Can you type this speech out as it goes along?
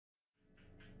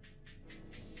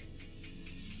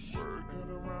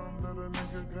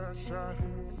got shot.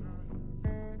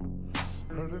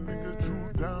 Heard a nigga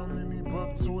drew down and he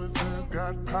bucked, so his ass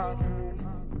got popped.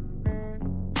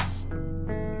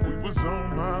 We was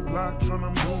on my block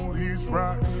tryna move these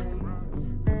rocks.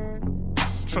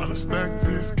 Tryna stack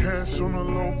this cash on the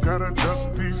low, gotta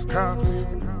duck these cops.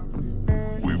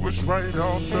 We was right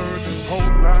off 3rd and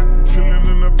whole lot, chillin'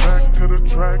 in the back of the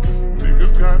tracks.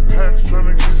 Niggas got packs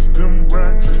tryna get them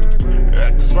racks.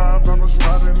 X5, I was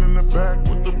riding in the back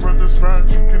with the brothers fried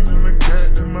chicken in the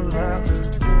cat in my lap.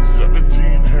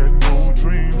 17, had no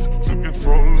dreams, looking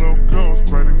for a little ghost,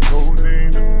 writing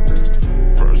codeine.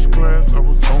 First class, I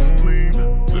was on leave,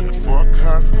 didn't fuck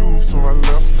high school, so I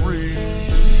left free.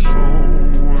 No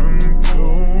one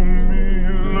told me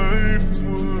life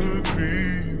would be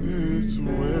this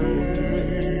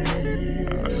way.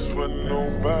 I swear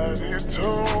nobody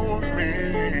told me.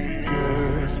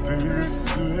 Guess this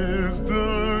is the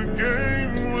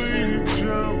game we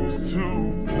chose to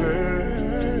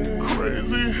play.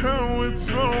 Crazy how it's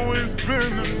always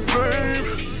been the same.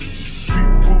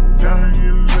 People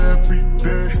dying every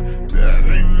day. That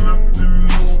ain't nothing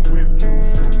new when you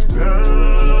from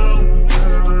down,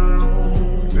 down,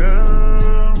 down,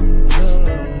 down.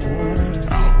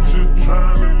 Out here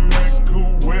trying to make a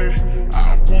way. I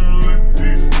won't let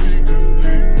these niggas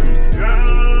take me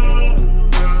down,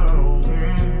 down,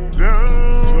 down.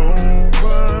 Don't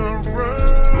worry.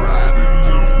 Riding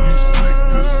on these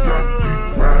niggas, I be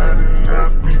riding, I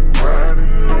be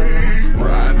riding on me.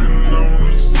 Riding on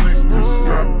these niggas,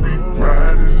 I be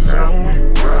riding, I be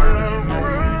riding on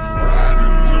me.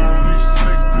 Riding on these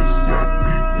niggas, I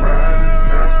be riding,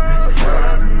 I be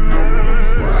riding on me.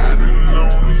 Riding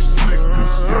on these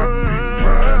niggas, I be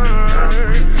riding, I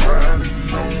be riding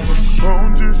on me.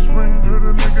 Phone just ring, good a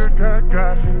nigga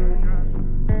got.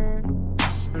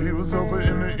 He was over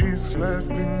in the east, last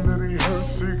thing that he heard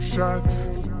 6 shots.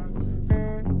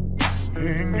 He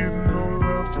ain't getting no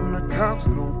love from the cops,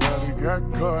 nobody got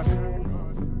caught.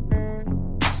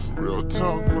 Real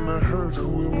talk, when I heard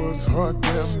who it was, heart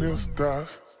damn near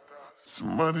stopped.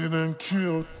 Somebody done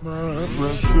killed my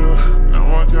brother. Now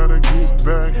I gotta get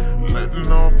back,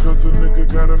 letting off cause a nigga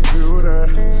gotta feel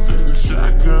that. Send the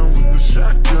shotgun with the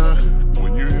shotgun.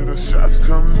 When you hear the shots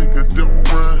come, nigga don't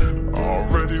run.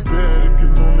 Already bad, it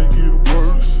can only get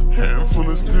worse. Handful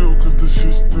of steel cause the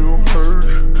shit still hurt.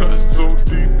 Cut so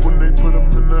deep when they put him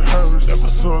in the hearse. Never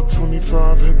saw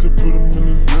 25, had to put him in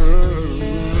the dirt.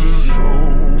 No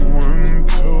one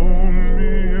told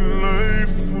me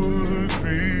life would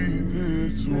be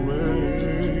this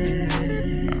way.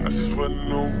 I swear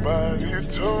nobody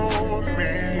told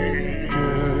me.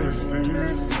 Guess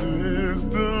this is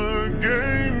the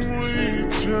game we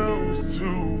chose to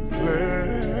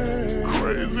play.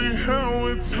 Crazy how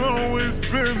it's always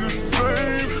been the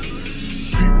same.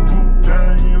 People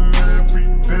dying every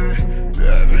day.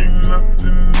 That ain't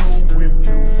nothing new when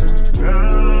you from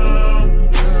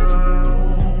down, down,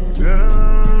 down,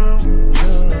 down.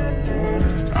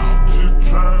 Out here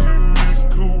trying to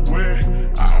make a way.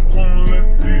 I won't let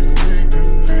these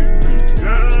niggas take me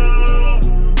down,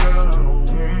 down,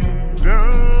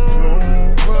 down.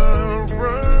 Don't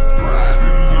worry.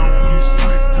 Riding on these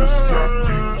niggas, I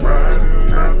be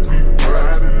riding, I be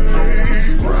riding on me.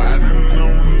 Riding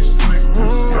on these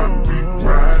niggas, I be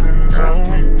riding, I be riding on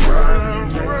me.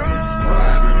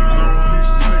 Riding on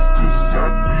these niggas, I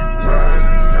be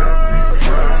riding, I be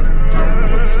riding on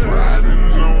me.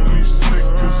 Riding on these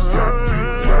niggas, I be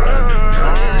riding,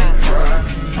 I be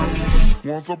riding on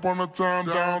me. Once upon a time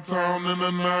downtown in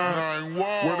the 9,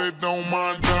 where they don't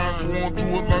mind dying. Sworn to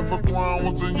a life of crime,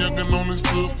 was a youngin' only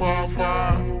stood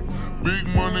 5'5". Big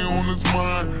money on his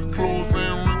mind, clothes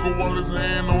and wrinkle while his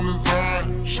hand on his eye.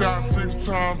 Shot 6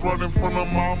 times right in front of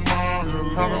my mind.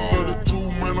 Had a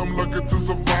 32, man, I'm lucky to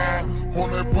survive. On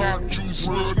that pot juice,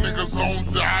 real niggas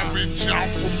don't die. Bitch, I'm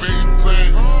from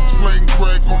Maintain. Slang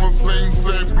crack on the same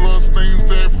set, blood stains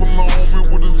that from the homie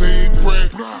with his head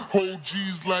cracked. Whole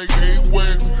G's like 8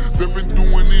 wax. They been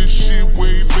doing this shit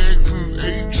way back since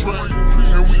 8-track.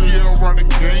 And we yell right the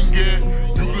gang at.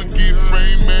 You could get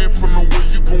fame mad from the way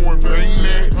you going bang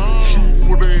that. Shoot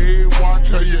for the head, watch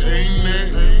how you aim that.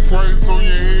 Price on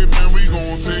your head, man, we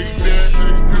gon' take that.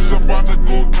 It's about to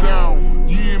go down.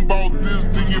 You ain't about this,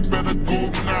 then you better go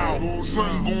now.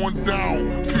 Sun going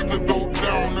down, kick the door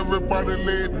down, everybody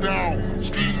lay it down.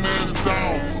 Ski mask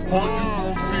down, all you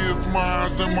gon' see is my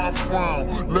eyes and my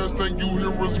frown. Last thing you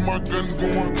hear is my gun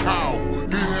going pow.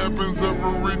 It happens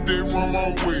every day round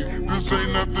my way. This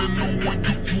ain't nothing new when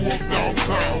you grew up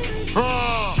downtown.